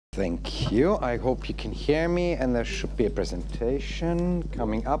Thank you. I hope you can hear me, and there should be a presentation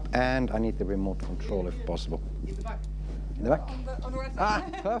coming up, and I need the remote control if possible. In the back. In the back? On the right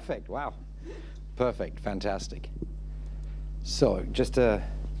side. Perfect. Wow. Perfect. Fantastic. So, just a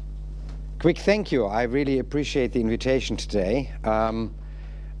quick thank you. I really appreciate the invitation today.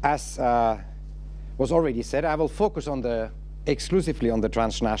 As was already said, I will focus on exclusively on the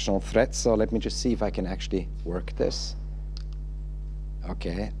transnational threats. So let me just see if I can actually work this.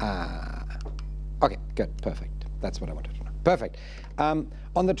 Okay. Okay, good, perfect. That's what I wanted to know. Perfect.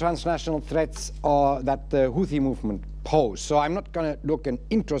 On the transnational threats that the Houthi movement pose. So I'm not going to look an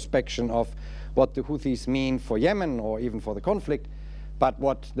introspection of what the Houthis mean for Yemen or even for the conflict, but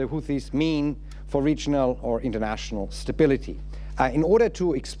what the Houthis mean for regional or international stability. In order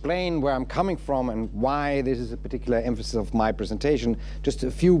to explain where I'm coming from and why this is a particular emphasis of my presentation, just a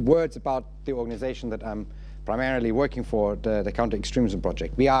few words about the organization that I'm primarily working for, the Counter-Extremism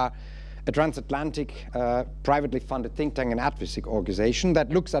Project. We are a transatlantic, privately funded think tank and advocacy organization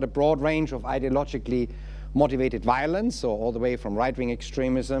that looks at a broad range of ideologically motivated violence, so all the way from right-wing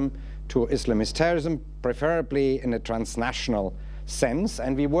extremism to Islamist terrorism, preferably in a transnational sense.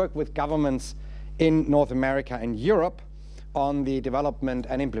 And we work with governments in North America and Europe on the development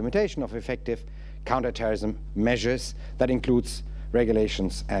and implementation of effective counterterrorism measures that includes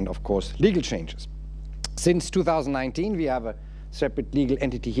regulations and, of course, legal changes. Since 2019, we have a separate legal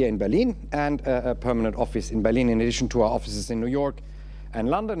entity here in Berlin and a permanent office in Berlin, in addition to our offices in New York and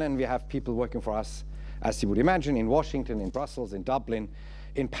London. And we have people working for us, as you would imagine, in Washington, in Brussels, in Dublin,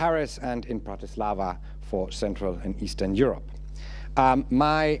 in Paris, and in Bratislava for Central and Eastern Europe.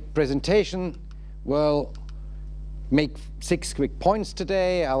 My presentation will make 6 quick points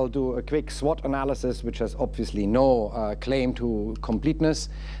today. I will do a quick SWOT analysis, which has obviously no claim to completeness.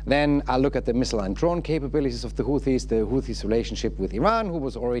 Then I'll look at the missile and drone capabilities of the Houthis' relationship with Iran, who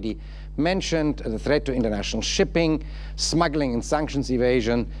was already mentioned, the threat to international shipping, smuggling and sanctions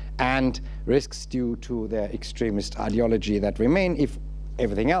evasion, and risks due to their extremist ideology that remain if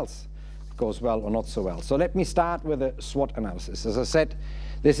everything else goes well or not so well. So let me start with a SWOT analysis. As I said,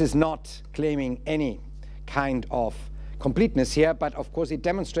 this is not claiming any kind of completeness here, but of course it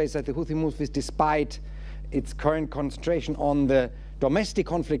demonstrates that the Houthi movement, despite its current concentration on the domestic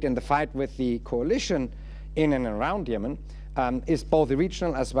conflict and the fight with the coalition in and around Yemen, is both a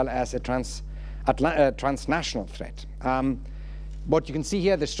regional as well as a transnational threat. What you can see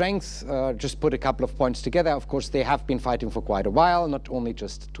here, the strengths, just put a couple of points together. Of course, they have been fighting for quite a while, not only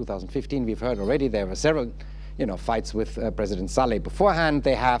just 2015. We've heard already there were several fights with President Saleh beforehand.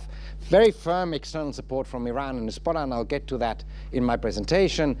 They have very firm external support from Iran and Hezbollah, and I'll get to that in my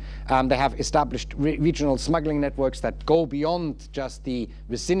presentation. They have established regional smuggling networks that go beyond just the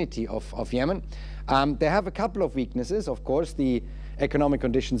vicinity of Yemen. They have a couple of weaknesses. Of course, the economic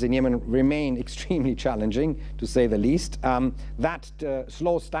conditions in Yemen remain extremely challenging, to say the least. That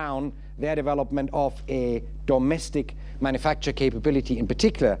slows down their development of a domestic manufacture capability, in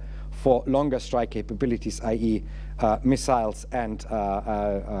particular for longer strike capabilities, i.e. Missiles and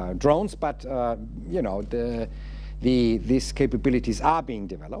drones, but these capabilities are being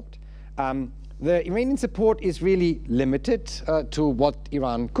developed. The Iranian support is really limited to what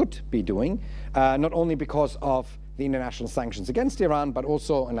Iran could be doing, not only because of the international sanctions against Iran, but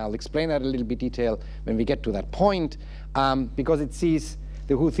also, and I'll explain that in a little bit detail when we get to that point, because it sees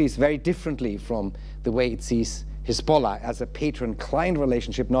the Houthis very differently from the way it sees Hezbollah as a patron-client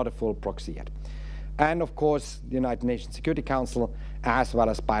relationship, not a full proxy yet. And of course, the United Nations Security Council, as well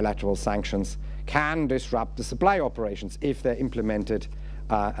as bilateral sanctions, can disrupt the supply operations if they're implemented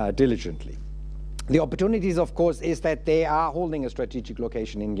diligently. The opportunities, of course, is that they are holding a strategic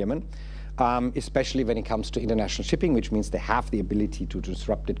location in Yemen, especially when it comes to international shipping, which means they have the ability to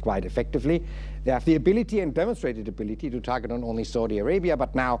disrupt it quite effectively. They have the ability and demonstrated ability to target not only Saudi Arabia,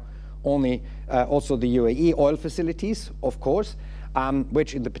 but now also the UAE oil facilities, of course,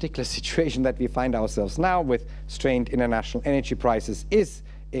 which in the particular situation that we find ourselves now with strained international energy prices is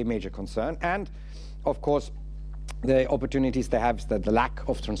a major concern. And of course, the opportunities they have is that the lack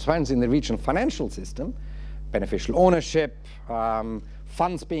of transparency in the regional financial system, beneficial ownership,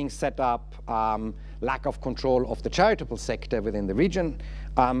 funds being set up, lack of control of the charitable sector within the region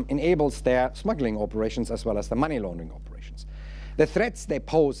enables their smuggling operations as well as the money laundering operations. The threats they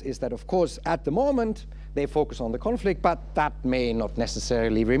pose is that, of course, at the moment, they focus on the conflict, but that may not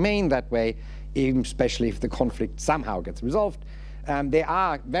necessarily remain that way, especially if the conflict somehow gets resolved. They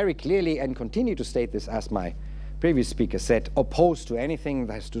are very clearly, and continue to state this, as my previous speaker said, opposed to anything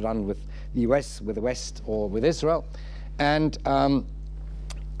that has to do with the US, with the West, or with Israel. And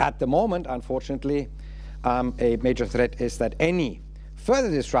at the moment, unfortunately, a major threat is that any further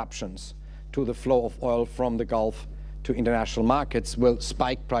disruptions to the flow of oil from the Gulf to international markets will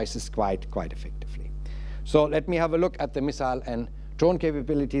spike prices quite effectively. So let me have a look at the missile and drone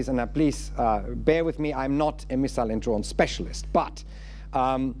capabilities, and please bear with me, I'm not a missile and drone specialist, but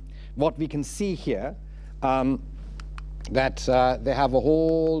what we can see here, that they have a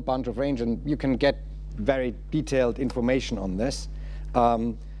whole bunch of range, and you can get very detailed information on this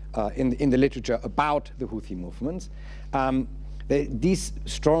in the literature about the Houthi movements. These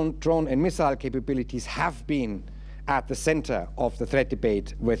drone and missile capabilities have been at the center of the threat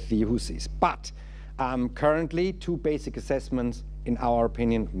debate with the Houthis. But currently, two basic assessments, in our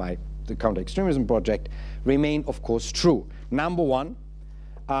opinion, the counter-extremism project, remain, of course, true. Number one,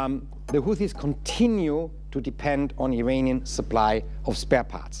 the Houthis continue to depend on Iranian supply of spare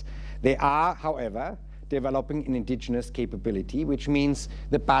parts. They are, however, developing an indigenous capability, which means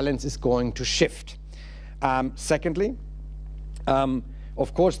the balance is going to shift. Secondly,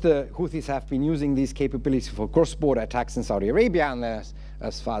 of course, the Houthis have been using these capabilities for cross-border attacks in Saudi Arabia, and there's,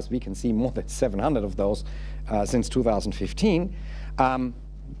 as far as we can see, more than 700 of those since 2015,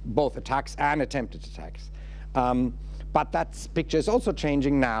 both attacks and attempted attacks. But that picture is also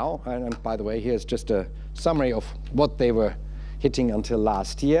changing now, and by the way, here's just a summary of what they were hitting until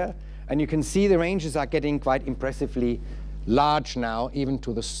last year. And you can see the ranges are getting quite impressively large now, even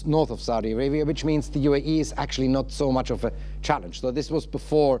to the north of Saudi Arabia, which means the UAE is actually not so much of a challenge. So this was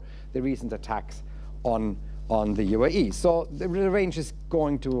before the recent attacks on the UAE. So the range is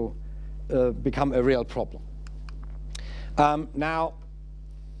going to become a real problem. Now,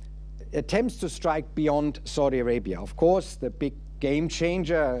 attempts to strike beyond Saudi Arabia. Of course, the big game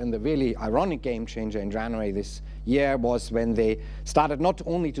changer and the really ironic game changer in January this year was when they started not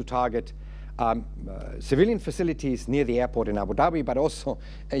only to target civilian facilities near the airport in Abu Dhabi, but also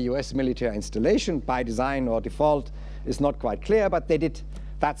a US military installation. By design or default is not quite clear, but they did.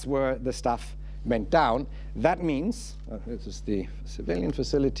 That's where the stuff went down. That means, this is the civilian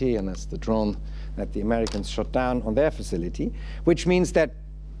facility, and that's the drone that the Americans shot down on their facility, which means that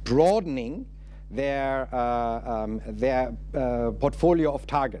broadening their portfolio of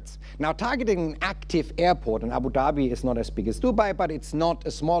targets. Now, targeting an active airport in Abu Dhabi is not as big as Dubai, but it's not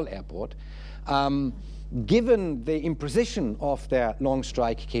a small airport. Given the imprecision of their long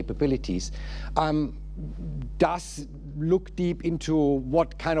strike capabilities, does look deep into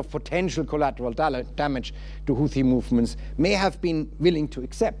what kind of potential collateral damage to Houthi movements may have been willing to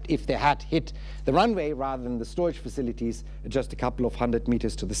accept if they had hit the runway rather than the storage facilities just a couple of 100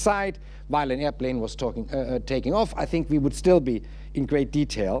 meters to the side while an airplane was taking off. I think we would still be in great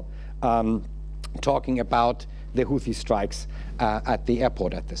detail talking about the Houthi strikes at the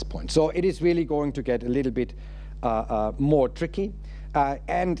airport at this point. So it is really going to get a little bit more tricky.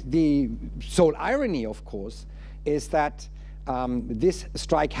 And the sole irony, of course, is that this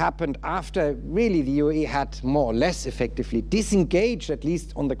strike happened after really the UAE had more or less effectively disengaged, at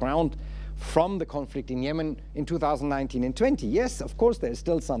least on the ground, from the conflict in Yemen in 2019 and 20. Yes, of course, there's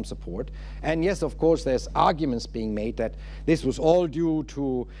still some support. And yes, of course, there's arguments being made that this was all due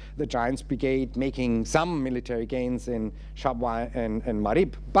to the Giants Brigade making some military gains in Shabwa and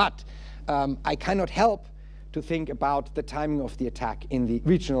Marib. But I cannot help to think about the timing of the attack in the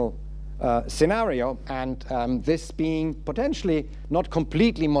regional scenario, and this being potentially not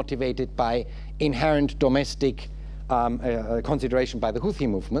completely motivated by inherent domestic consideration by the Houthi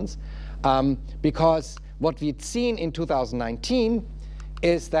movements, because what we'd seen in 2019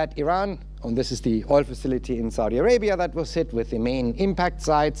 is that Iran, and this is the oil facility in Saudi Arabia that was hit with the main impact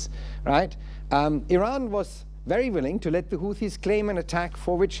sites, right? Iran was very willing to let the Houthis claim an attack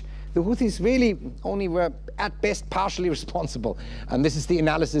for which the Houthis really only were at best partially responsible. And this is the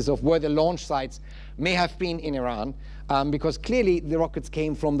analysis of where the launch sites may have been in Iran, because clearly the rockets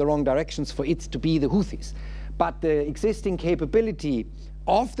came from the wrong directions for it to be the Houthis. But the existing capability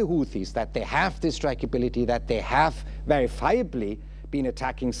of the Houthis, that they have this strikeability, that they have verifiably been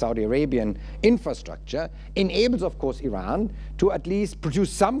attacking Saudi Arabian infrastructure, enables, of course, Iran to at least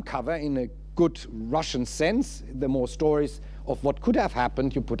produce some cover in a good Russian sense. The more stories of what could have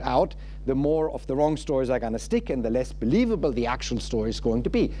happened you put out, the more of the wrong stories are going to stick and the less believable the actual story is going to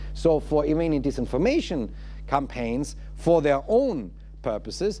be. So for Iranian disinformation campaigns, for their own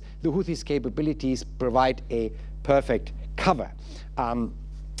purposes, the Houthis' capabilities provide a perfect cover.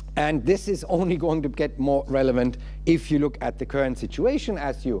 And this is only going to get more relevant if you look at the current situation.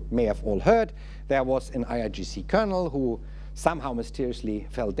 As you may have all heard, there was an IRGC colonel who somehow mysteriously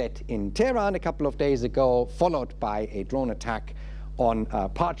fell dead in Tehran a couple of days ago, followed by a drone attack on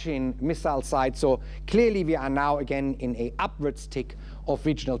Parchin missile site. So clearly we are now again in an upwards tick of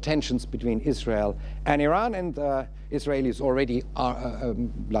regional tensions between Israel and Iran. And Israelis already,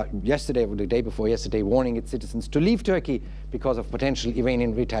 like yesterday or the day before yesterday, warning its citizens to leave Turkey because of potential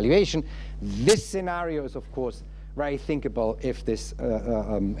Iranian retaliation. This scenario is, of course, very thinkable if this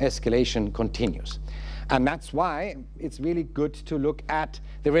escalation continues. And that's why it's really good to look at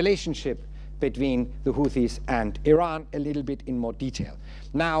the relationship between the Houthis and Iran a little bit in more detail.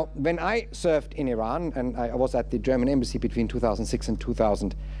 Now, when I served in Iran, and I was at the German embassy between 2006 and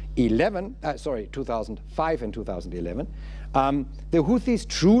 2005 and 2011, the Houthis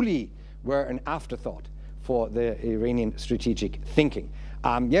truly were an afterthought for the Iranian strategic thinking.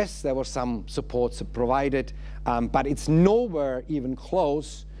 Yes, there was some support provided, but it's nowhere even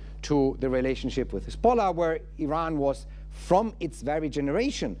close to the relationship with Hezbollah, where Iran was, from its very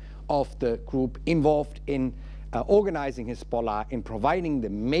generation of the group, involved in organizing Hezbollah, in providing the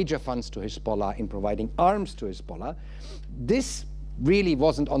major funds to Hezbollah, in providing arms to Hezbollah. This really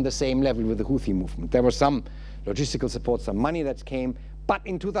wasn't on the same level with the Houthi movement. There was some logistical support, some money that came, but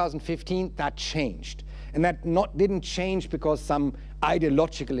in 2015 that changed. And that didn't change because some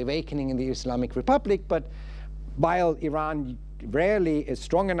ideological awakening in the Islamic Republic, but while Iran rarely is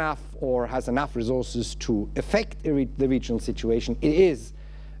strong enough or has enough resources to affect the regional situation, it is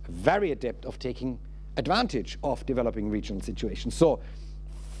very adept of taking advantage of developing regional situations. So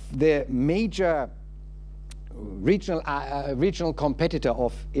the major regional competitor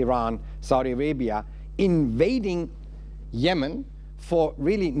of Iran, Saudi Arabia, invading Yemen for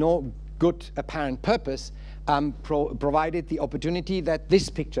really no good apparent purpose, provided the opportunity that this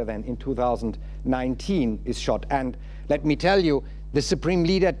picture then in 2019 is shot. And let me tell you, the supreme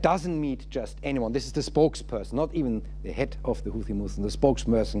leader doesn't meet just anyone. This is the spokesperson, not even the head of the Houthi movement, the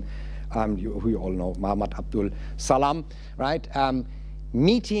spokesperson, who you all know, Muhammad Abdul Salam, right?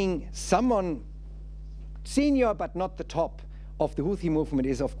 Meeting someone senior but not the top of the Houthi movement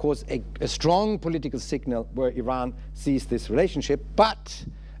is, of course, a strong political signal where Iran sees this relationship. But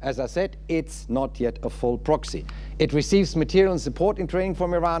as I said, it's not yet a full proxy. It receives material and support and training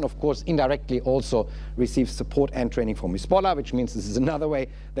from Iran, of course, indirectly also receives support and training from Hezbollah, which means this is another way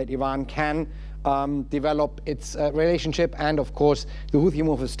that Iran can develop its relationship. And of course, the Houthi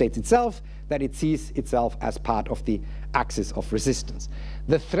movement states itself that it sees itself as part of the axis of resistance.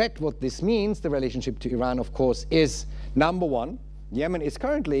 The threat, what this means, the relationship to Iran, of course, is number one, Yemen is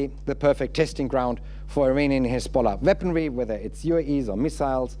currently the perfect testing ground for Iranian Hezbollah weaponry, whether it's UAVs or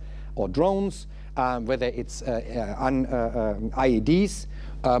missiles or drones, whether it's IEDs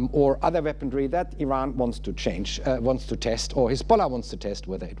or other weaponry that Iran wants to test, or Hezbollah wants to test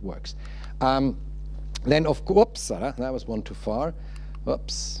whether it works. Then, of course, that was one too far.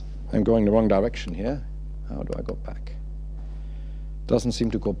 Oops, I'm going the wrong direction here. How do I go back? Doesn't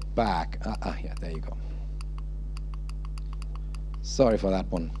seem to go back. Yeah, there you go. Sorry for that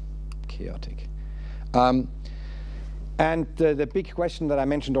one, chaotic. And the big question that I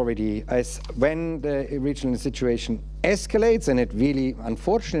mentioned already is when the regional situation escalates, and it really,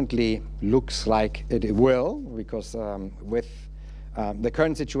 unfortunately, looks like it will, because with the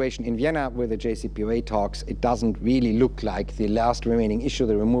current situation in Vienna with the JCPOA talks, it doesn't really look like the last remaining issue,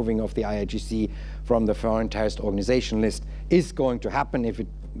 the removing of the IRGC from the foreign terrorist organization list, is going to happen. If it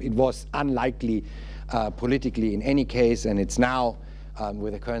was unlikely politically in any case, and it's now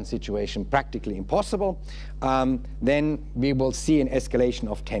with the current situation practically impossible, then we will see an escalation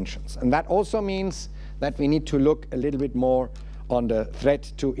of tensions. And that also means that we need to look a little bit more on the threat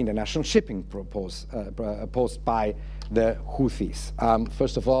to international shipping posed by the Houthis.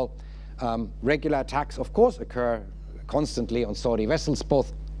 First of all, regular attacks, of course, occur constantly on Saudi vessels,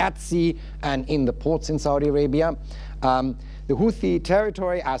 both at sea and in the ports in Saudi Arabia. The Houthi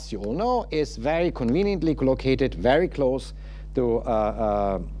territory, as you all know, is very conveniently located very close to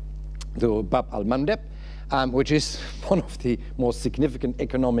Bab al-Mandeb, which is one of the most significant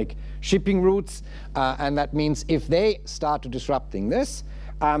economic shipping routes. And that means if they start to disrupting this,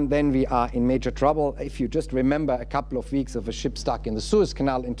 then we are in major trouble. If you just remember a couple of weeks of a ship stuck in the Suez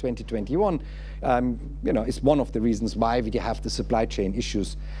Canal in 2021, it's one of the reasons why we have the supply chain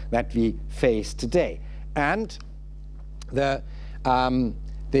issues that we face today. And the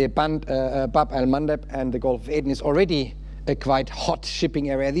Bab al-Mandeb and the Gulf of Aden is already a quite hot shipping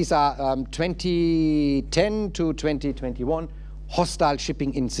area. These are 2010 to 2021 hostile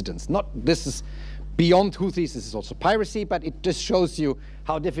shipping incidents. This is beyond Houthis, this is also piracy, but it just shows you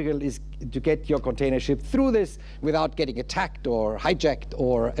how difficult it is to get your container ship through this without getting attacked or hijacked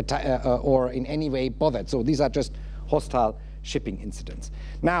or in any way bothered. So these are just hostile shipping incidents.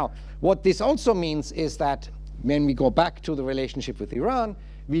 Now, what this also means is that when we go back to the relationship with Iran,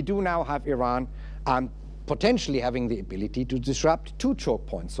 we do now have Iran potentially having the ability to disrupt two choke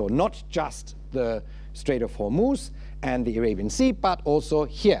points. So not just the Strait of Hormuz, and the Arabian Sea, but also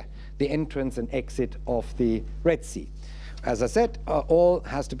here, the entrance and exit of the Red Sea. As I said, all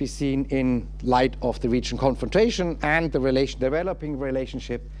has to be seen in light of the region confrontation and the developing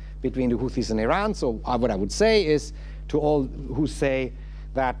relationship between the Houthis and Iran. So what I would say is, to all who say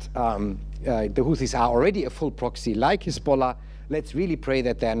that the Houthis are already a full proxy like Hezbollah, let's really pray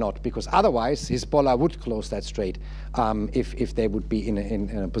that they're not, because otherwise Hezbollah would close that strait if they would be in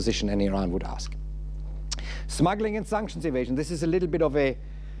a position and Iran would ask. Smuggling and sanctions evasion. This is a little bit of a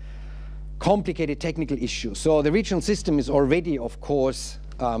complicated technical issue. So the regional system is already, of course,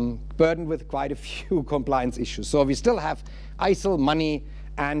 burdened with quite a few compliance issues. So we still have ISIL money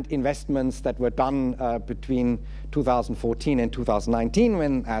and investments that were done between 2014 and 2019,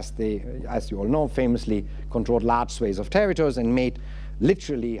 when, as you all know, famously controlled large swathes of territories and made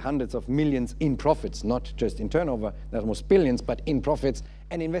literally hundreds of millions in profits, not just in turnover, that was billions, but in profits,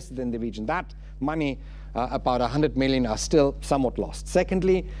 and invested in the region. That money, about 100 million, are still somewhat lost.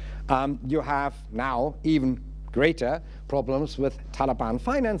 Secondly, you have now even greater problems with Taliban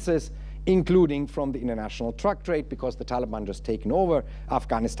finances, including from the international drug trade, because the Taliban just taken over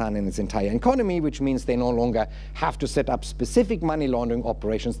Afghanistan and its entire economy, which means they no longer have to set up specific money laundering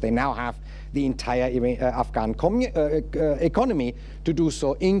operations. They now have the entire Afghan economy to do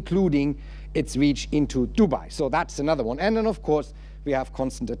so, including its reach into Dubai. So that's another one. And then, of course, we have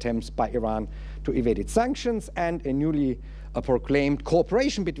constant attempts by Iran to evade its sanctions, and a newly proclaimed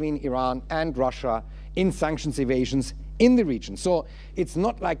cooperation between Iran and Russia in sanctions evasions in the region. So it's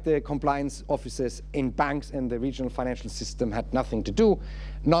not like the compliance officers in banks and the regional financial system had nothing to do.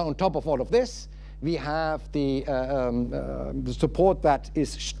 Now, on top of all of this, we have the support that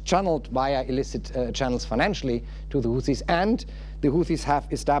is channeled via illicit channels financially to the Houthis, and the Houthis have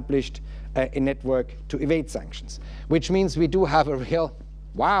established a network to evade sanctions, which means we do have a real,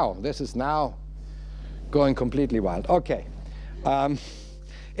 wow, this is now going completely wild. Okay.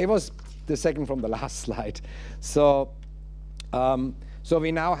 It was the second from the last slide. So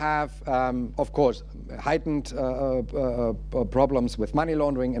we now have, of course, heightened problems with money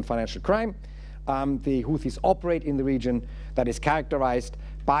laundering and financial crime. The Houthis operate in the region that is characterized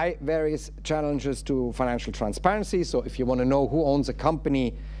by various challenges to financial transparency. So if you want to know who owns a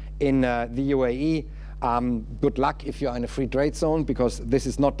company in the UAE, good luck if you're in a free trade zone, because this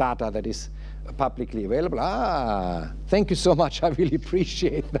is not data that is publicly available. Thank you so much. I really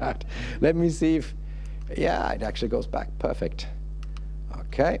appreciate that. Let me see if, yeah, it actually goes back. Perfect.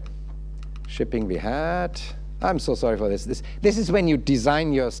 Okay. Shipping we had. I'm so sorry for this. This is when you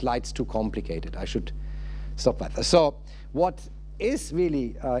design your slides too complicated. I should stop that. So what is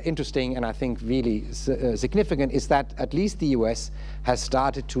really interesting, and I think really significant, is that at least the US has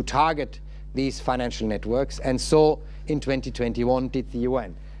started to target these financial networks, and so in 2021 did the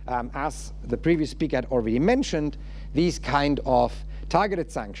UN. As the previous speaker had already mentioned, these kind of targeted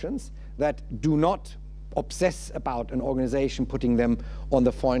sanctions that do not obsess about an organization putting them on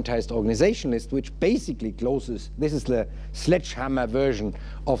the foreign terrorist organization list, which basically closes, this is the sledgehammer version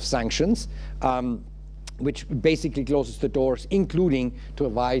of sanctions, which basically closes the doors, including to a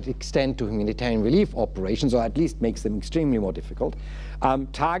wide extent to humanitarian relief operations, or at least makes them extremely more difficult.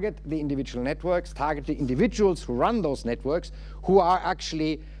 Target the individual networks, target the individuals who run those networks, who are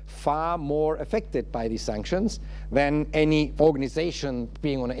actually far more affected by these sanctions than any organization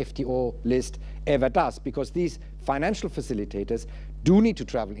being on an FTO list ever does, because these financial facilitators do need to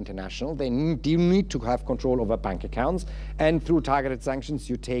travel international, they do need to have control over bank accounts, and through targeted sanctions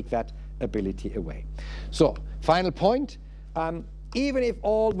you take that ability away. So, final point, even if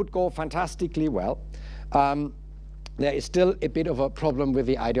all would go fantastically well, there is still a bit of a problem with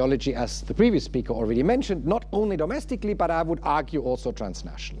the ideology, as the previous speaker already mentioned, not only domestically, but I would argue also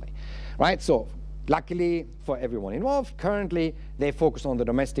transnationally, right? So luckily for everyone involved, currently they focus on the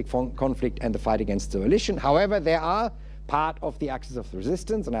domestic conflict and the fight against coalition. However, they are part of the axis of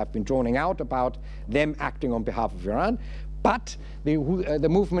resistance, and I've been droning out about them acting on behalf of Iran. But the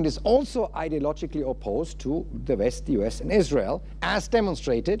movement is also ideologically opposed to the West, the US, and Israel, as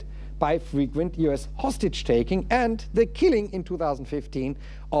demonstrated by frequent US hostage-taking and the killing in 2015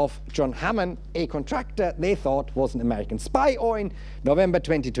 of John Hammond, a contractor they thought was an American spy, or in November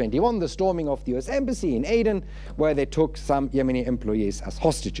 2021, the storming of the US Embassy in Aden, where they took some Yemeni employees as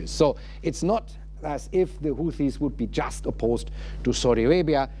hostages. So it's not as if the Houthis would be just opposed to Saudi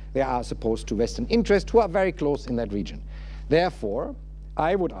Arabia. They are opposed to Western interests, who are very close in that region. Therefore,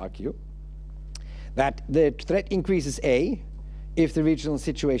 I would argue that the threat increases, A, if the regional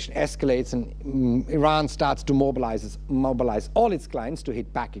situation escalates and Iran starts to mobilize all its clients to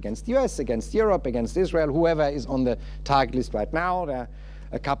hit back against the US, against Europe, against Israel, whoever is on the target list right now.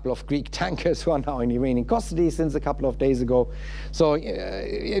 a couple of Greek tankers who are now in Iranian custody since a couple of days ago. So,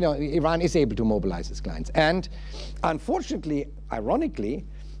 Iran is able to mobilize its clients. And unfortunately, ironically,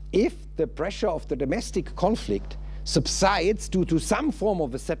 if the pressure of the domestic conflict subsides due to some form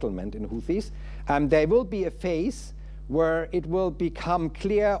of a settlement in Houthis, there will be a phase where it will become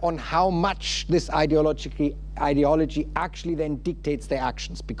clear on how much this ideology actually then dictates their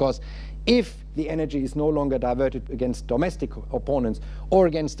actions. Because if the energy is no longer diverted against domestic opponents or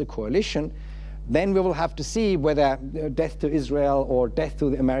against the coalition, then we will have to see whether death to Israel or death to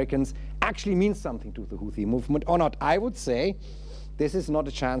the Americans actually means something to the Houthi movement or not. I would say this is not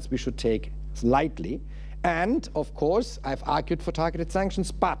a chance we should take lightly. And of course, I've argued for targeted sanctions,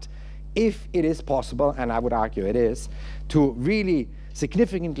 but if it is possible, and I would argue it is, to really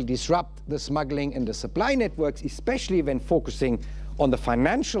significantly disrupt the smuggling and the supply networks, especially when focusing on the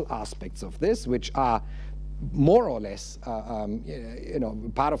financial aspects of this, which are more or less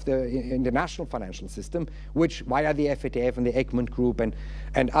part of the international financial system, which via the FATF and the Egmont Group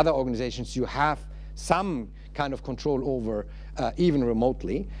and other organizations you have some kind of control over, even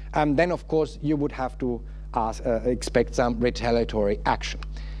remotely, then of course you would have to expect some retaliatory action.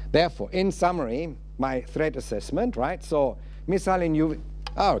 Therefore, in summary, my threat assessment, right? So, missile in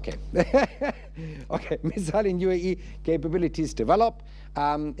UAE capabilities develop,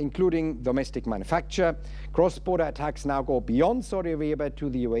 including domestic manufacture. Cross-border attacks now go beyond Saudi Arabia to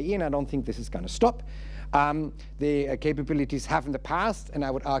the UAE, and I don't think this is going to stop. The capabilities have in the past, and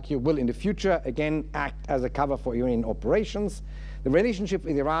I would argue will in the future, again, act as a cover for Iranian operations. The relationship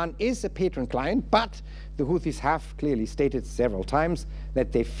with Iran is a patron-client, but the Houthis have clearly stated several times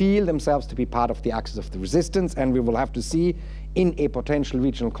that they feel themselves to be part of the axis of the resistance, and we will have to see in a potential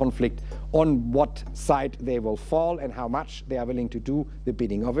regional conflict on what side they will fall and how much they are willing to do the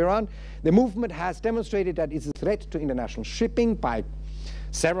bidding of Iran. The movement has demonstrated that it's a threat to international shipping by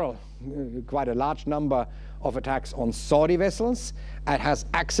quite a large number of attacks on Saudi vessels. It has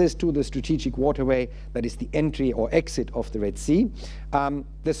access to the strategic waterway that is the entry or exit of the Red Sea.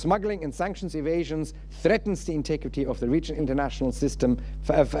 The smuggling and sanctions evasions threatens the integrity of the regional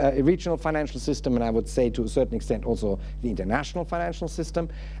financial system, and I would say to a certain extent also the international financial system.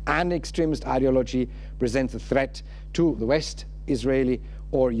 And extremist ideology presents a threat to the West, Israeli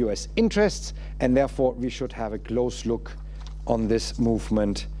or US interests, and therefore we should have a close look on this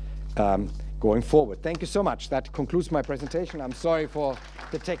movement going forward. Thank you so much. That concludes my presentation. I'm sorry for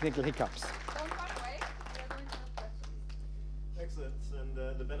the technical hiccups. Don't run away. We're going to have questions. Excellent.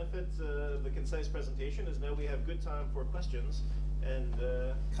 And the benefit of the concise presentation is now we have good time for questions and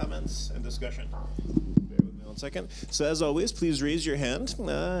comments and discussion. Bear with me 1 second. So as always, please raise your hand,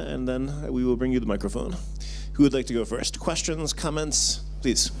 and then we will bring you the microphone. Who would like to go first? Questions, comments,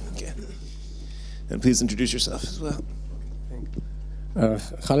 please. Okay. And please introduce yourself as well.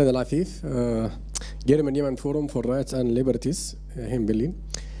 Khalid Al-Afif, German Yemen Forum for Rights and Liberties here in Berlin.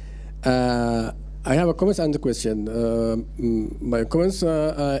 I have a comment and a question. My comments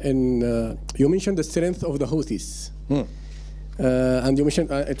you mentioned the strength of the Houthis. And you mentioned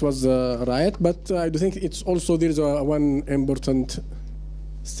it was right, but I do think it's also there's one important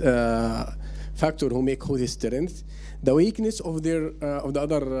factor who make Houthi strength, the weakness of their of the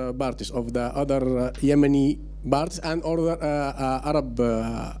other parties, of the other Yemeni parties and other Arab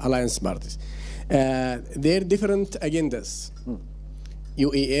alliance parties. They're different agendas.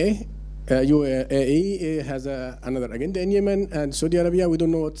 UAE has another agenda in Yemen, and Saudi Arabia, we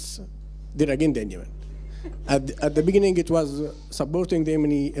don't know what's their agenda in Yemen. At the beginning, it was supporting the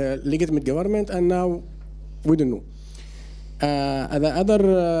Yemeni legitimate government, and now we don't know. The other,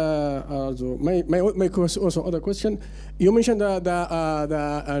 my also other question, you mentioned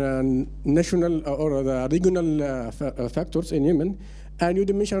the national or the regional factors in Yemen, and you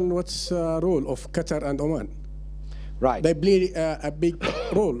didn't mention what's the role of Qatar and Oman. Right. They play a big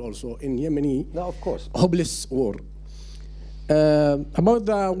role also in Yemeni. No, of course. Hopeless war. About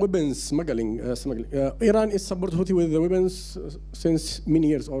the weapons smuggling, Iran is support Houthi with the weapons since many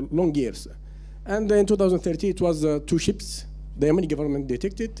years or long years. And in 2013, it was 2 ships the Yemeni government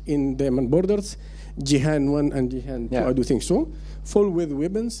detected in the Yemen borders, Jihan 1 and Jihan 2, I do think so, full with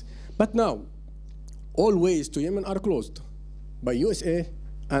weapons. But now, all ways to Yemen are closed by USA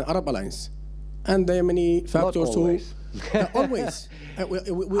and Arab alliance. And the Yemeni factors who always.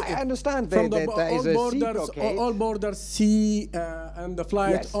 I understand from that there is a borders, all borders, sea and the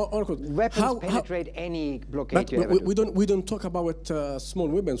flight. Yes. All Weapons penetrate any blockade. But we don't talk about small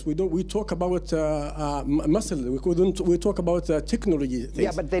weapons. We talk about muscle. We talk about technology things.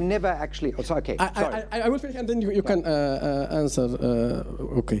 Yeah, but they never actually. Oh, sorry, okay. I will finish and then you can answer.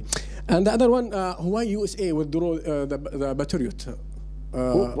 Okay. And the other one, why USA withdraw the Patriot?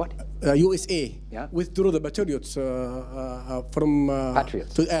 What? USA Yeah. withdrew the patriots from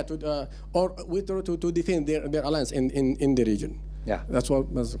Patriots. or withdrew to defend their alliance in the region. Yeah. That's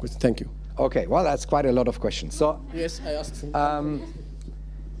what was the question. Thank you. Okay, well, that's quite a lot of questions. So, Yes, I asked.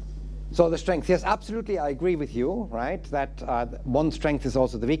 so the strength, yes, absolutely, I agree with you, right? That one strength is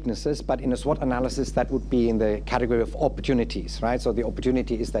also the weaknesses, but in a SWOT analysis, that would be in the category of opportunities, right? So the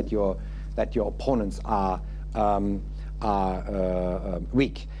opportunity is that your opponents are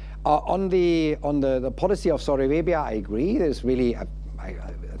weak. On the policy of Saudi Arabia, I agree. There's really, I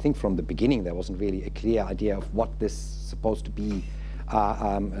think from the beginning there wasn't really a clear idea of what this is supposed to be,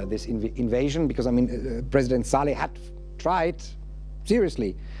 this invasion, because I mean President Saleh had tried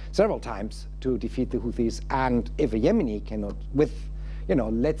seriously several times to defeat the Houthis, and if a Yemeni cannot, with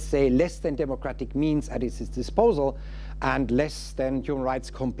let's say less than democratic means at its disposal, and less than human rights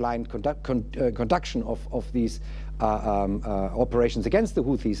compliant conduction of these operations against the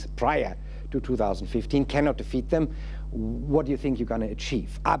Houthis prior to 2015, cannot defeat them, what do you think you're going to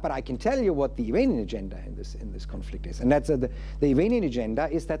achieve? But I can tell you what the Iranian agenda in this conflict is, and that's the Iranian agenda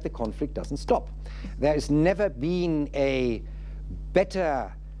is that the conflict doesn't stop. There has never been a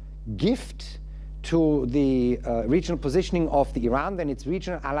better gift to the regional positioning of the Iran than its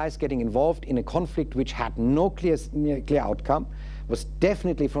regional allies getting involved in a conflict which had no clear outcome, was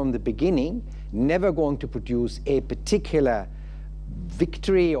definitely from the beginning never going to produce a particular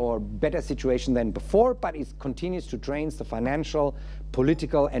victory or better situation than before, but it continues to drain the financial,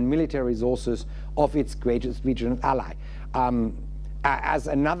 political, and military resources of its greatest regional ally. As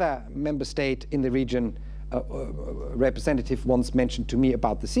another member state in the region representative once mentioned to me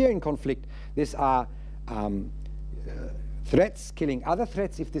about the Syrian conflict, these are threats killing other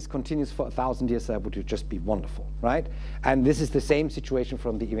threats. If this continues for 1,000 years, that would just be wonderful, right? And this is the same situation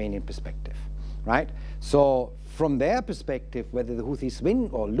from the Iranian perspective, right? So from their perspective, whether the Houthis win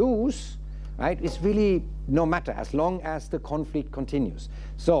or lose, right, is really no matter as long as the conflict continues.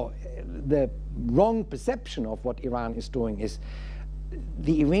 So the wrong perception of what Iran is doing is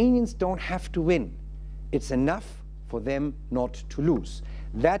the Iranians don't have to win. It's enough for them not to lose.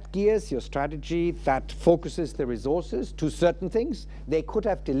 That gears your strategy, that focuses the resources to certain things. They could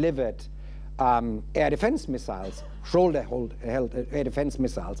have delivered air defense missiles, shoulder-held air defense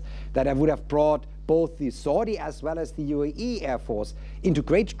missiles, that would have brought both the Saudi as well as the UAE Air Force into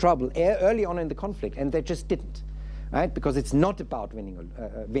great trouble early on in the conflict, and they just didn't, right? Because it's not about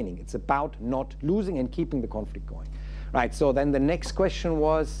winning. It's about not losing and keeping the conflict going, right? So then the next question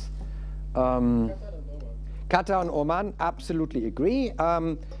was Qatar and Oman. Absolutely agree.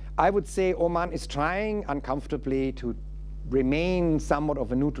 I would say Oman is trying uncomfortably to remain somewhat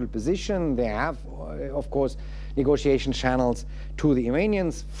of a neutral position. They have, of course, negotiation channels to the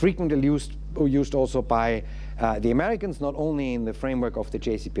Iranians, frequently used also by the Americans, not only in the framework of the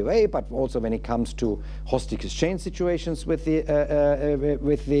JCPOA, but also when it comes to hostage exchange situations with the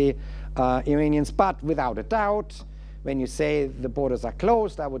Iranians. But without a doubt, when you say the borders are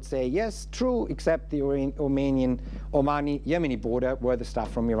closed, I would say yes, true, except the Omani-Yemeni border, where the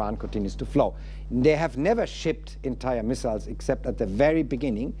stuff from Iran continues to flow. They have never shipped entire missiles, except at the very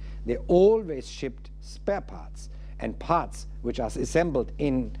beginning. They always shipped spare parts and parts which are assembled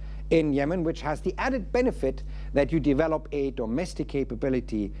in Yemen, which has the added benefit that you develop a domestic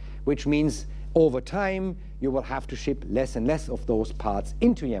capability, which means over time you will have to ship less and less of those parts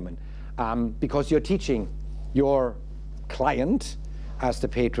into Yemen, because you're teaching your client as the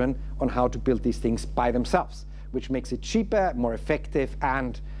patron on how to build these things by themselves, which makes it cheaper, more effective,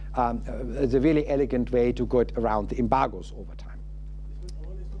 and is a really elegant way to get around the embargoes over time.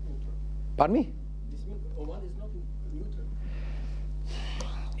 Pardon me? Oman is not neutral.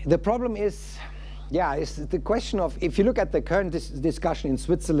 The problem is, yeah, it's the question of, if you look at the current discussion in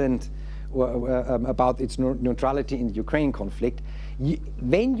Switzerland about its neutrality in the Ukraine conflict,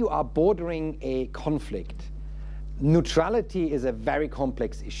 when you are bordering a conflict, neutrality is a very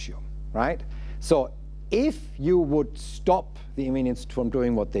complex issue, right? So if you would stop the Iranians from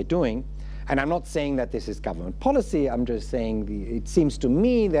doing what they're doing, and I'm not saying that this is government policy, I'm just saying it seems to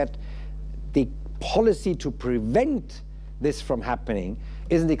me that the policy to prevent this from happening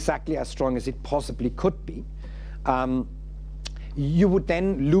isn't exactly as strong as it possibly could be. You would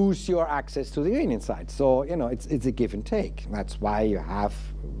then lose your access to the Iranian side. So, you know, it's a give and take. That's why you have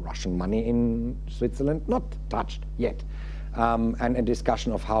Russian money in Switzerland not touched yet. And a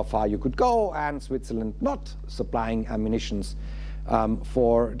discussion of how far you could go, and Switzerland not supplying ammunitions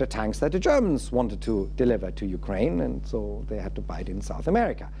for the tanks that the Germans wanted to deliver to Ukraine, and so they had to buy it in South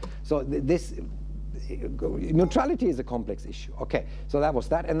America. So this neutrality is a complex issue. Okay, so that was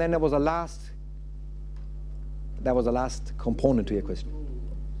that. And then there was a last That was the last component to your question.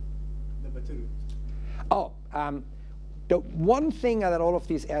 Oh, the one thing that all of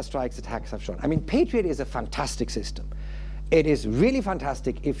these airstrikes attacks have shown, I mean, Patriot is a fantastic system. It is really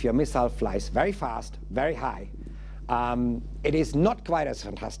fantastic if your missile flies very fast, very high. It is not quite as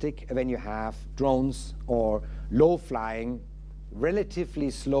fantastic when you have drones or low-flying, relatively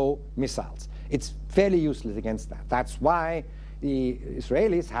slow missiles. It's fairly useless against that. That's why the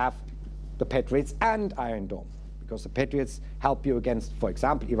Israelis have the Patriots and Iron Dome, because the Patriots help you against, for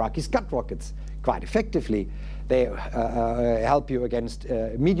example, Iraqi Scud rockets quite effectively. They help you against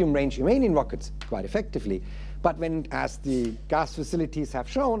medium-range Iranian rockets quite effectively. But when, as the gas facilities have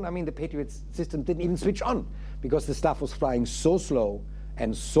shown, I mean, the Patriot system didn't even switch on because the stuff was flying so slow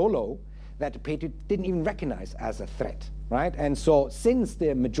and so low that the Patriot didn't even recognize as a threat, right? And so since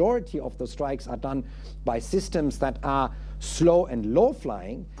the majority of those strikes are done by systems that are slow and low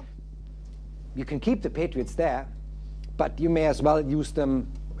flying, you can keep the Patriots there, but you may as well use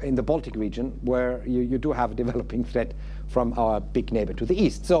them in the Baltic region, where you do have a developing threat from our big neighbor to the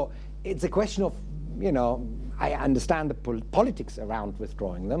east. So it's a question of, you know, I understand the politics around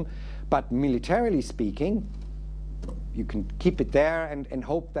withdrawing them, but militarily speaking, you can keep it there and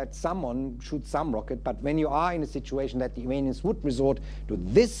hope that someone shoots some rocket. But when you are in a situation that the Iranians would resort to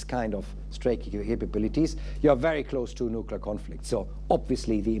this kind of strike capabilities, you're very close to a nuclear conflict. So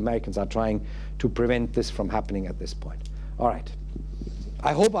obviously the Americans are trying to prevent this from happening at this point. All right.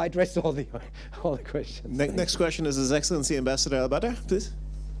 I hope I addressed all the questions. Next question is His Excellency Ambassador Al-Badr, please.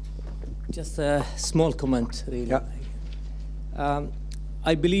 Just a small comment, really. Yeah.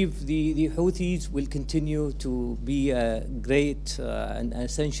 I believe the Houthis will continue to be a great and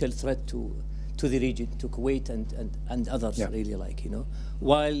essential threat to the region, to Kuwait and others, yeah. really, like, you know.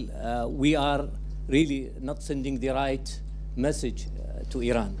 While we are really not sending the right message to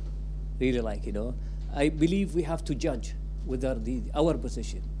Iran, really, like, you know. I believe we have to judge whether our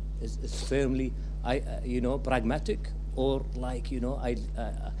position is firmly, you know, pragmatic or, like, you know,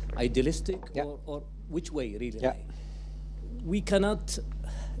 idealistic, yeah. or which way, really. Yeah. Like. We cannot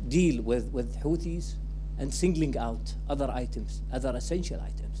deal with Houthis and singling out other items, other essential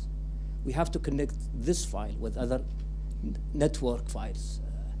items. We have to connect this file with other network files,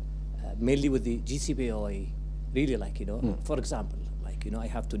 mainly with the GCPOA, really, like, you know. For example, like, you know, I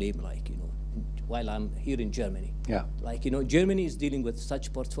have to name, like, you know, while I'm here in Germany. Yeah. Like, you know, Germany is dealing with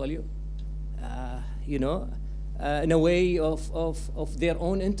such portfolio, you know, in a way of their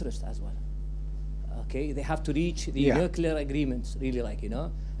own interest as well. Okay, they have to reach the yeah. nuclear agreements, really, like, you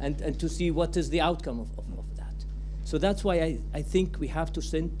know, and to see what is the outcome of that. So that's why I think we have to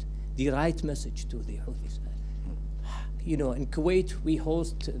send the right message to the Houthis. You know, in Kuwait, we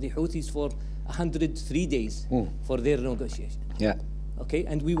host the Houthis for 103 days for their negotiation. Yeah. Okay,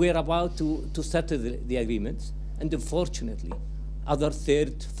 and we were about to settle the agreements, and unfortunately, other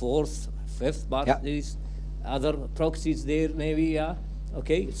third, fourth, fifth parties, yeah. other proxies there, maybe, yeah.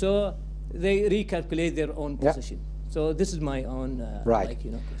 Okay, so they recalculate their own position. Yeah. So this is my own, right. like,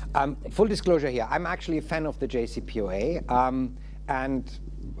 you know. Full disclosure here, I'm actually a fan of the JCPOA, and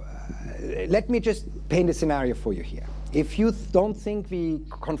let me just paint a scenario for you here. If you don't think we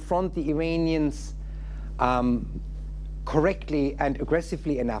confront the Iranians correctly and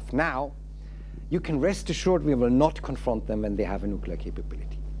aggressively enough now, you can rest assured we will not confront them when they have a nuclear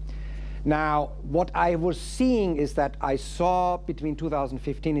capability. Now, what I was seeing is that I saw between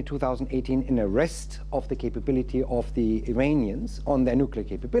 2015 and 2018 an arrest of the capability of the Iranians on their nuclear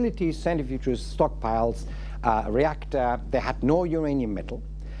capabilities, centrifuges, stockpiles, reactor. They had no uranium metal.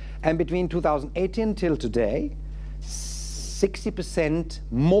 And between 2018 till today, 60%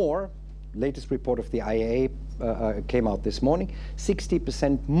 more, latest report of the IAEA came out this morning,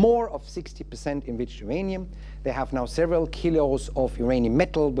 60% more of 60% enriched uranium. They have now several kilos of uranium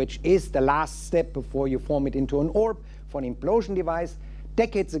metal, which is the last step before you form it into an orb for an implosion device.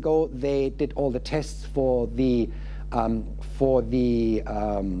 Decades ago, they did all the tests for the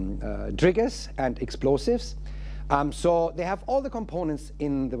triggers and explosives. So they have all the components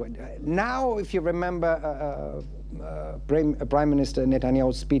in the... Now, if you remember Prime Minister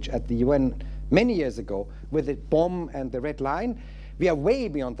Netanyahu's speech at the UN many years ago with the bomb and the red line, we are way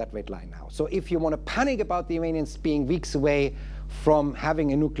beyond that red line now. So if you want to panic about the Iranians being weeks away from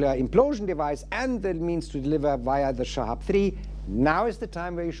having a nuclear implosion device and the means to deliver via the Shahab 3, now is the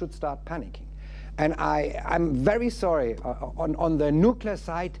time where you should start panicking. And I'm very sorry, on the nuclear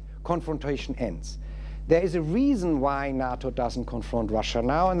side, confrontation ends. There is a reason why NATO doesn't confront Russia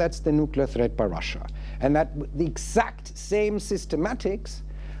now, and that's the nuclear threat by Russia. And that the exact same systematics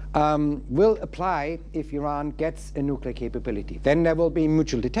will apply if Iran gets a nuclear capability. Then there will be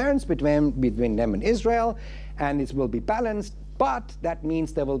mutual deterrence between them and Israel, and it will be balanced, but that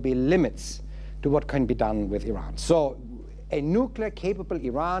means there will be limits to what can be done with Iran. So a nuclear-capable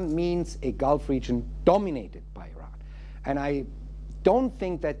Iran means a Gulf region dominated by Iran. And I don't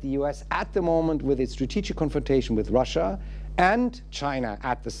think that the US at the moment, with its strategic confrontation with Russia and China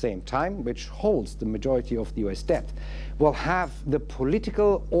at the same time, which holds the majority of the US debt, will have the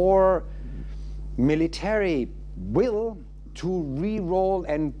political or military will to re-roll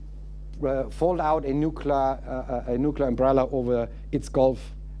and fold out a nuclear umbrella over its Gulf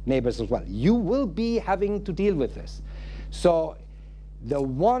neighbors as well. You will be having to deal with this. So the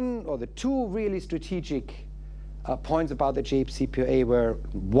one or the two really strategic points about the JCPOA were,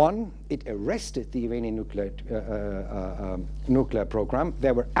 one, it arrested the Iranian nuclear program.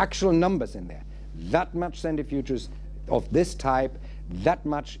 There were actual numbers in there. That much centrifuges of this type, that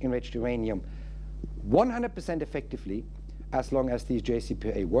much enriched uranium, 100% effectively, as long as the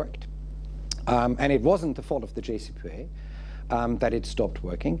JCPOA worked. And it wasn't the fault of the JCPOA that it stopped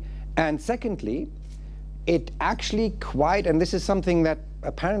working. And secondly, it actually quite, and this is something that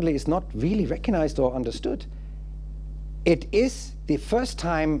apparently is not really recognized or understood, it is the first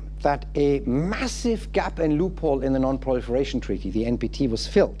time that a massive gap and loophole in the Non-Proliferation Treaty, the NPT, was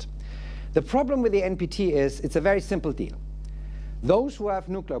filled. The problem with the NPT is it's a very simple deal. Those who have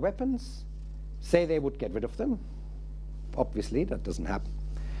nuclear weapons say they would get rid of them. Obviously, that doesn't happen.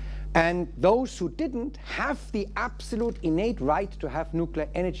 And those who didn't have the absolute innate right to have nuclear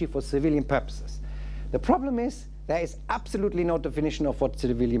energy for civilian purposes. The problem is there is absolutely no definition of what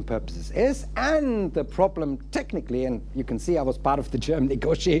civilian purposes is, and the problem technically, and you can see I was part of the German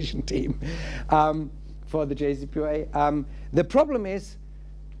negotiation team for the JCPOA, the problem is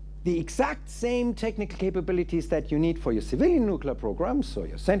the exact same technical capabilities that you need for your civilian nuclear programs, so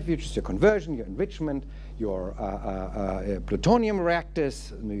your centrifuges, your conversion, your enrichment, your plutonium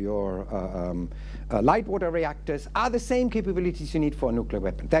reactors, your light water reactors, are the same capabilities you need for a nuclear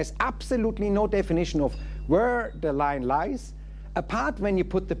weapon. There's absolutely no definition of where the line lies, apart when you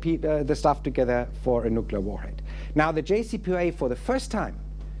put the stuff together for a nuclear warhead. Now, the JCPOA, for the first time,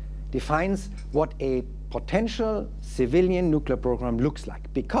 defines what a potential civilian nuclear program looks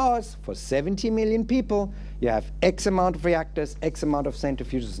like, because for 70 million people, you have X amount of reactors, X amount of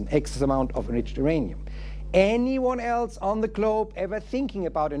centrifuges, and X amount of enriched uranium. Anyone else on the globe ever thinking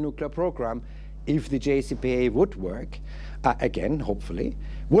about a nuclear program, if the JCPOA would work, again, hopefully,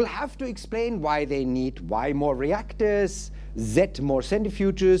 will have to explain why they need Y more reactors, Z more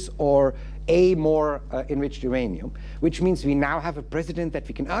centrifuges, or A more enriched uranium, which means we now have a precedent that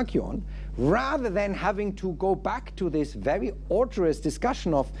we can argue on, rather than having to go back to this very arduous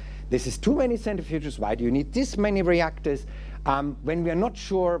discussion of this is too many centrifuges, why do you need this many reactors, when we are not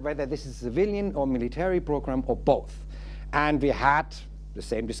sure whether this is a civilian or military program or both. And we had the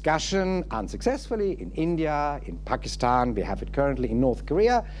same discussion unsuccessfully in India, in Pakistan, we have it currently in North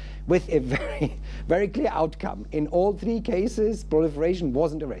Korea, with a very, very clear outcome. In all three cases, proliferation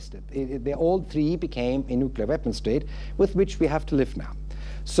wasn't arrested. They all three became a nuclear weapon state, with which we have to live now.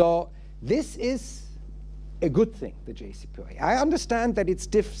 So this is a good thing, the JCPOA. I understand that it's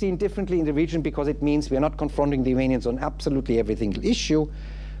seen differently in the region because it means we are not confronting the Iranians on absolutely every single issue.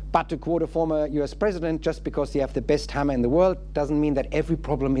 But to quote a former US president, just because you have the best hammer in the world doesn't mean that every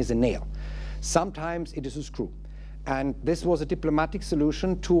problem is a nail. Sometimes it is a screw. And this was a diplomatic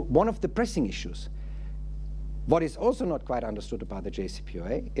solution to one of the pressing issues. What is also not quite understood about the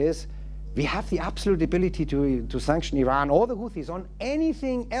JCPOA is we have the absolute ability to sanction Iran or the Houthis on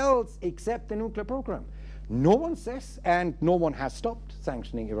anything else except the nuclear program. No one says, and no one has stopped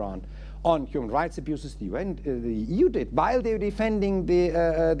sanctioning Iran on human rights abuses. The EU did. While they were defending the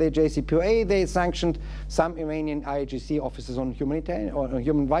JCPOA, they sanctioned some Iranian IAGC officers on humanitarian or on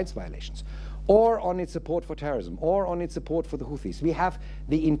human rights violations, or on its support for terrorism, or on its support for the Houthis. We have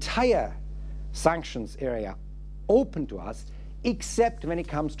the entire sanctions area open to us, except when it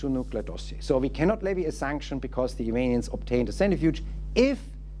comes to nuclear dossier. So we cannot levy a sanction because the Iranians obtained a centrifuge if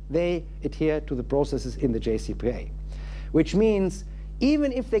they adhere to the processes in the JCPOA, which means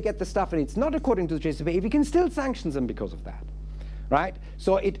even if they get the stuff and it's not according to the JCPOA, we can still sanction them because of that, right?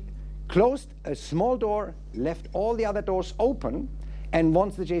 So it closed a small door, left all the other doors open, and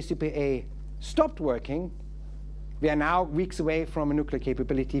once the JCPOA stopped working, we are now weeks away from a nuclear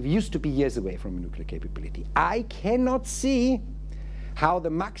capability. We used to be years away from a nuclear capability. I cannot see how the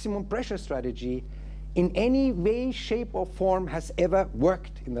maximum pressure strategy in any way, shape, or form has ever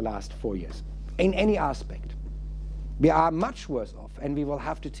worked in the last 4 years, in any aspect. We are much worse off, and we will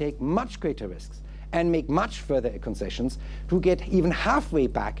have to take much greater risks and make much further concessions to get even halfway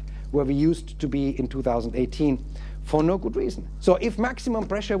back where we used to be in 2018 for no good reason. So if maximum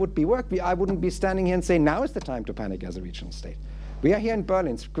pressure would be worked, I wouldn't be standing here and saying now is the time to panic as a regional state. We are here in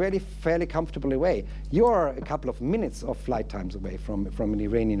Berlin, it's really fairly comfortable away. You're a couple of minutes of flight times away from an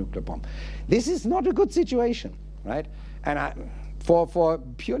Iranian nuclear bomb. This is not a good situation, right? And for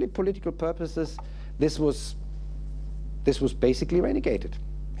purely political purposes, this was basically renegated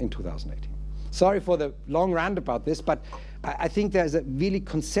in 2018. Sorry for the long rant about this, but I think there's a really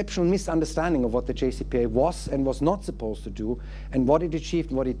conceptual misunderstanding of what the JCPOA was and was not supposed to do, and what it achieved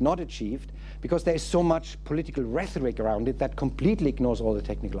and what it not achieved, because there is so much political rhetoric around it that completely ignores all the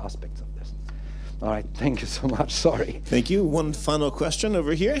technical aspects of this. All right, thank you so much. Sorry. Thank you. One final question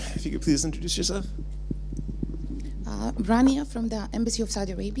over here. If you could please introduce yourself. Rania from the Embassy of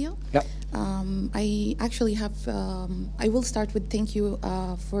Saudi Arabia. Yep. I actually have, I will start with thank you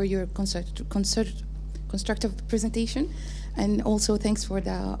for your constructive presentation, and also thanks for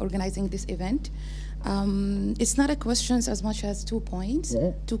organizing this event. It's not a question as much as 2 points,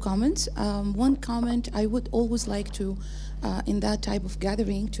 2 comments. One comment, I would always like to, in that type of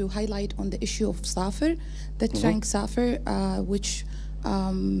gathering, to highlight on the issue of Safar, the Trank Safar, which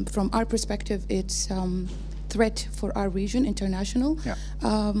from our perspective, it's threat for our region, international,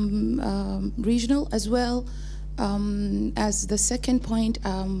 regional as well. As the second point,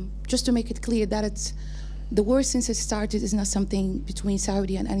 just to make it clear that it's the war since it started is not something between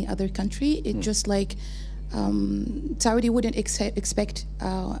Saudi and any other country. It just like Saudi wouldn't accept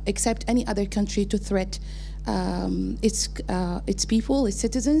any other country to threat its people, its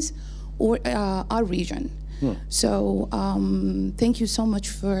citizens, or our region. So thank you so much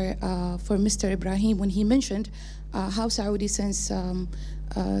for Mr. Ibrahim when he mentioned how Saudi since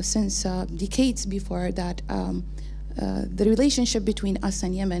decades before that the relationship between us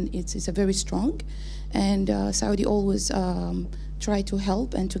and Yemen is a very strong, and Saudi always try to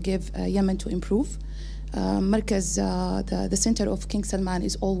help and to give Yemen to improve. Markaz, the center of King Salman,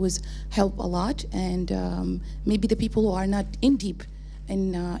 is always help a lot, and maybe the people who are not in deep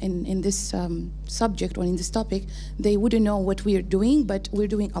in this subject or in this topic, they wouldn't know what we are doing, but we're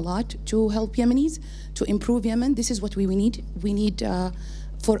doing a lot to help Yemenis, to improve Yemen. This is what we need. We need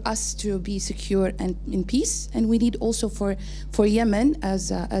for us to be secure and in peace, and we need also for Yemen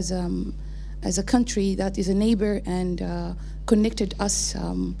as a country that is a neighbor and connected us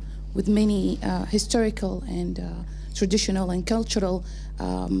with many historical and traditional and cultural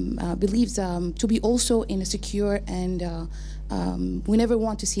beliefs to be also in a secure, and we never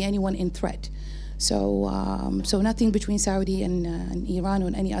want to see anyone in threat. So nothing between Saudi and Iran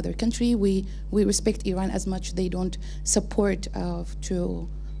or any other country. We respect Iran as much. They don't support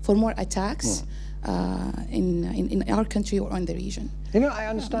for more attacks in our country or on the region. You know, I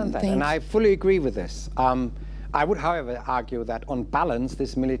understand that, and I fully agree with this. I would, however, argue that on balance,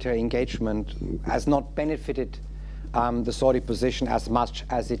 this military engagement has not benefited the Saudi position as much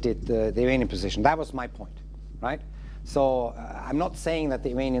as it did the Iranian position. That was my point, right? So I'm not saying that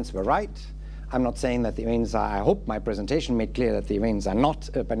the Iranians were right. I'm not saying that the Iranians are, I hope my presentation made clear that the Iranians are not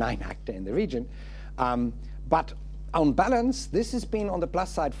a benign actor in the region. But on balance, this has been on the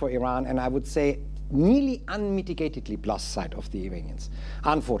plus side for Iran, and I would say nearly unmitigatedly plus side of the Iranians,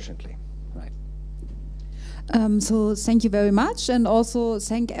 unfortunately. So thank you very much, and also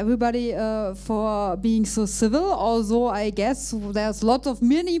thank everybody for being so civil. Although I guess there's lots of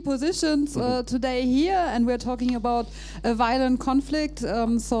many positions today here, and we're talking about a violent conflict.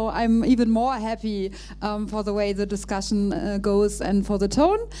 So I'm even more happy for the way the discussion goes and for the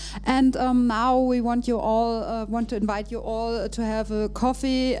tone. And now we want you all want to invite you all to have a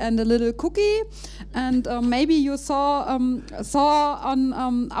coffee and a little cookie. And maybe you saw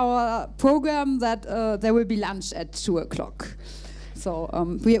on our program that there will be lunch at 2 o'clock. So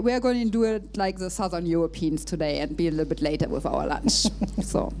we are going to do it like the Southern Europeans today and be a little bit later with our lunch.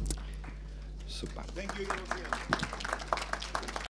 So. Super. Thank you.